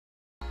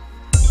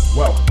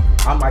Welcome,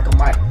 I'm Michael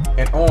Mike,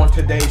 and on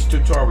today's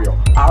tutorial,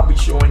 I'll be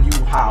showing you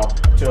how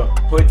to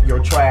put your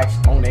tracks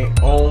on their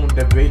own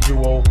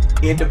individual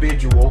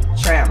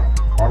channel.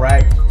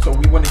 Alright, so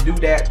we want to do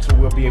that so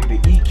we'll be able to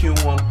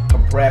EQ them,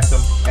 compress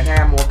them, and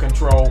have more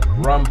control,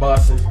 run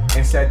buses,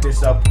 and set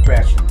this up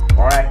professionally.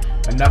 Alright,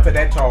 enough of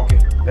that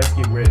talking, let's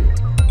get ready.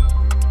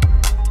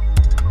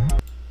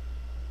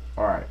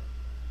 Alright,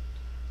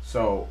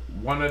 so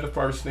one of the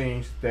first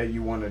things that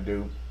you want to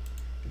do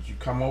is you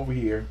come over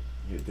here,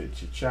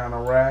 hit your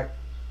channel rack.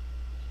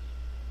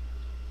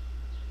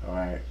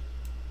 Alright,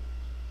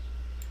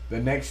 the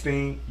next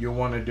thing you'll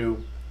want to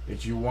do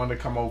is you want to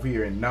come over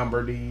here and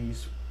number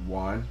these.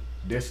 One,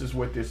 this is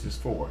what this is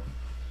for.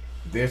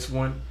 This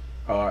one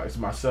is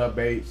my sub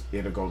bass.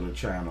 It'll go to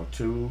channel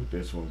 2.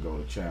 This one go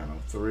to channel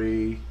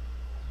 3.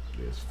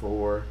 This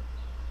 4.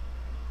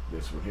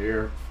 This one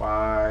here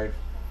 5.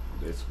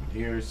 This one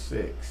here is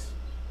 6.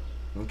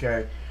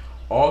 Okay.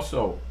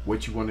 Also,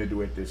 what you want to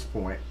do at this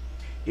point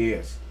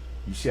is,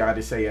 you see how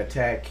they say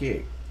attack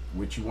kick.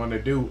 What you want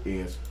to do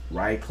is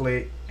right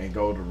click and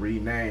go to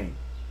rename,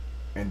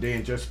 and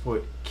then just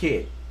put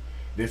kick.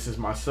 This is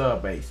my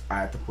sub bass.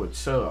 I have to put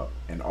sub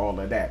and all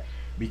of that,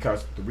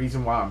 because the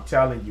reason why I'm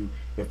telling you,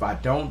 if I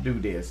don't do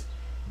this,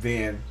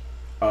 then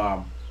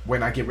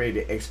when I get ready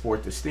to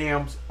export the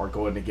stems or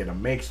go in to get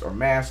them mixed or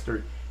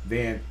mastered,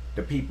 then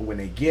the people, when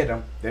they get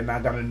them, they're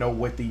not gonna know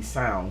what these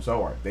sounds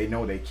are. They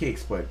know they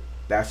kicks, but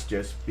that's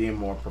just being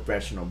more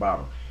professional about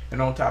them.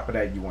 And on top of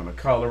that, you want to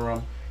color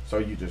them. So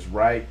you just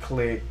right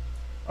click.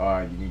 You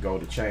can go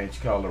to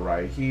change color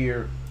right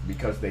here.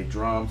 Because they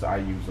drums, I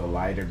use a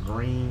lighter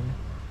green.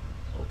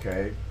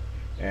 Okay,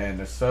 and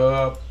the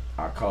sub,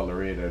 I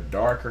color it a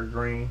darker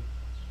green.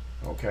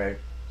 Okay,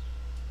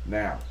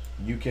 now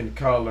you can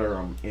color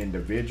them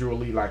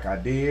individually like I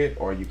did,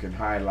 or you can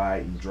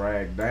highlight and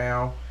drag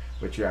down,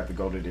 but you have to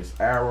go to this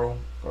arrow,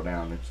 go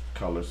down to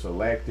color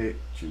selected,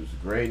 choose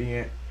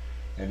gradient,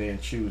 and then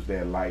choose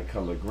that light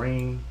color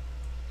green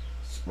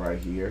right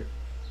here,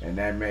 and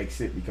that makes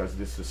it, because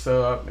this is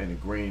sub and the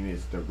green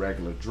is the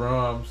regular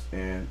drums,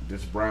 and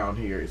this brown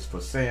here is for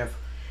synth.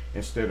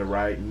 Instead of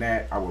writing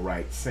that, I would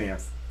write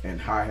synth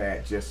and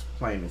hi-hat, just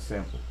plain and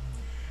simple.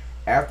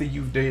 After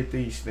you've did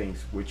these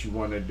things, what you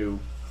want to do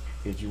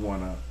is you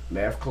want to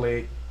left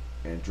click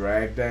and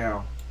drag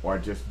down, or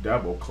just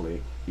double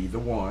click, either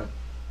one.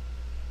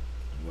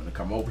 You want to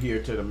come over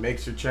here to the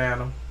mixer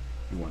channel.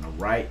 You want to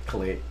right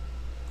click,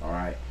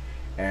 alright,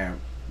 and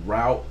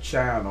route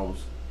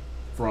channels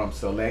from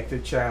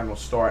selected channels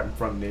starting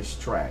from this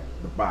track,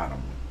 the bottom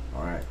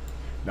one. Alright.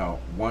 Now,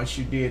 once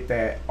you did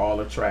that, all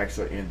the tracks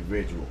are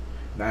individual.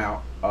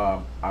 Now,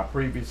 I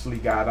previously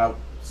got out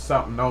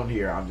something on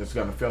here. I'm just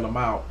going to fill them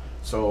out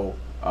so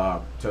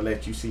to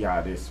let you see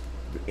how this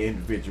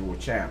individual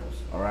channels.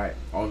 All right,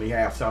 only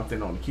have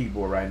something on the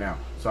keyboard right now,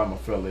 so I'm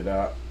gonna fill it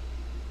up.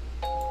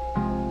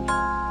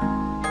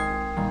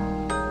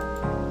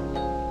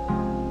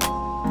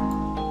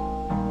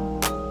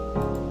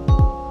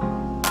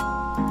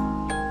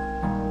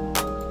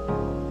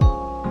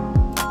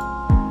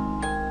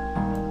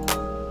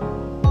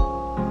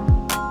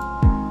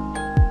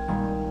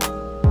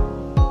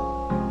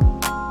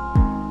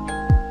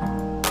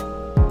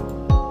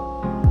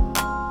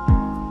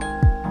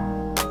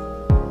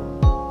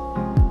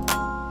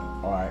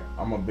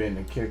 I'm gonna bend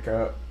the kick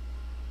up.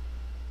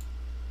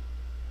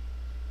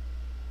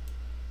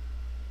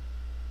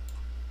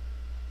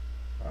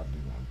 I do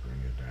want to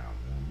bring it down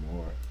one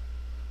more.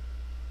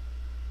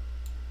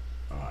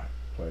 Alright,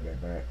 play that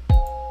back.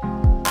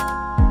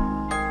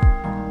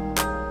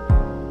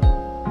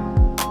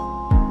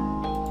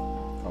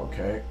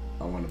 Okay,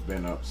 I want to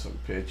bend up some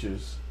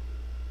pitches.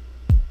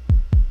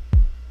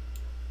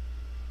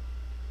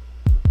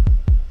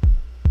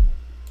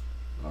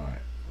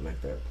 Alright,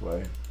 let that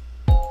play.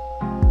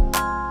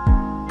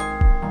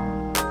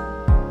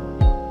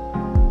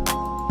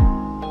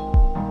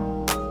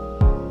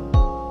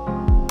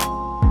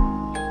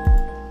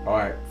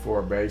 For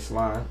a bass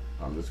line,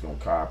 I'm just going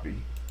to copy,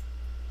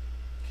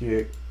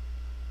 kick,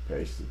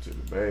 paste it to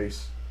the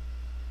bass,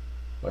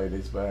 play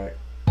this back.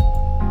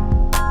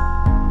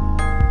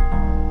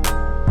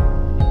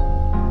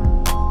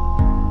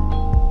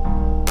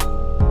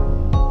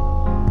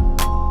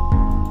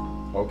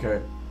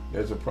 Okay,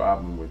 there's a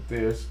problem with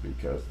this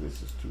because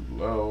this is too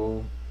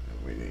low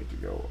and we need to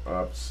go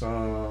up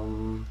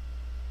some.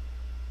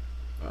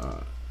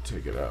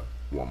 Take it up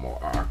one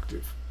more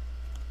octave.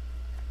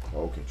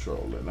 Hold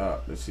control and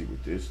up. Let's see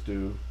what this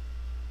do.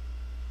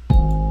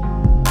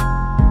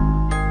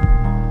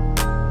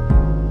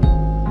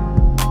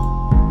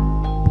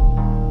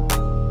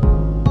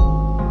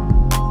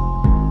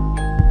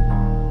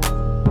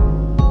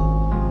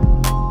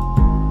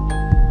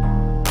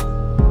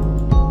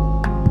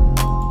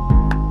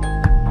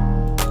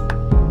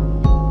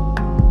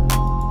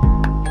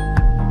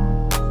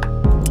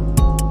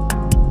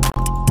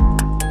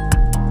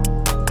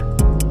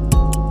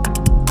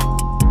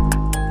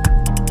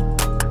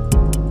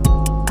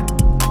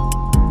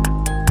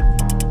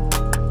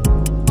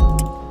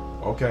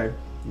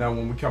 Now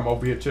when we come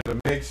over here to the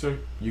mixer,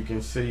 you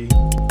can see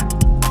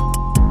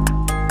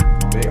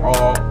they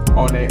all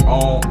on their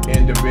own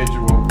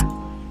individual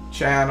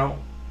channel,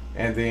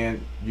 and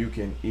then you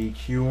can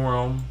EQ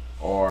them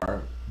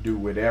or do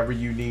whatever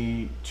you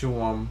need to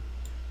them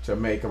to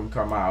make them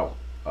come out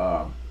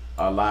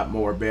a lot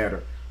more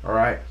better. All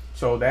right,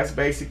 so that's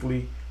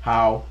basically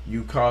how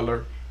you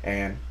color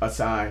and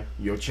assign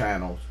your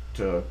channels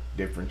to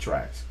different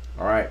tracks.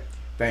 All right,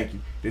 thank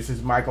you. This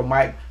is Michael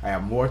Mike. I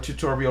have more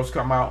tutorials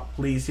come out.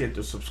 Please hit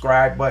the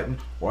subscribe button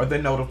or the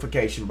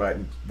notification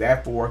button.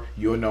 Therefore,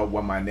 you'll know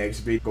when my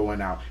next video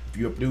going out. If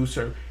you're a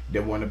producer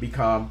that want to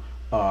become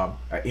an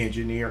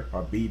engineer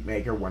or beat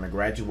maker, want to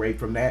graduate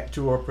from that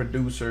to a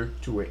producer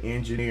to an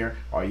engineer,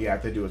 all you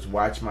have to do is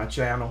watch my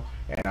channel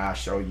and I'll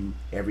show you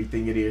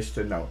everything it is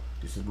to know.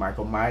 This is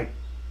Michael Mike,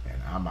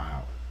 and I'm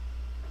out.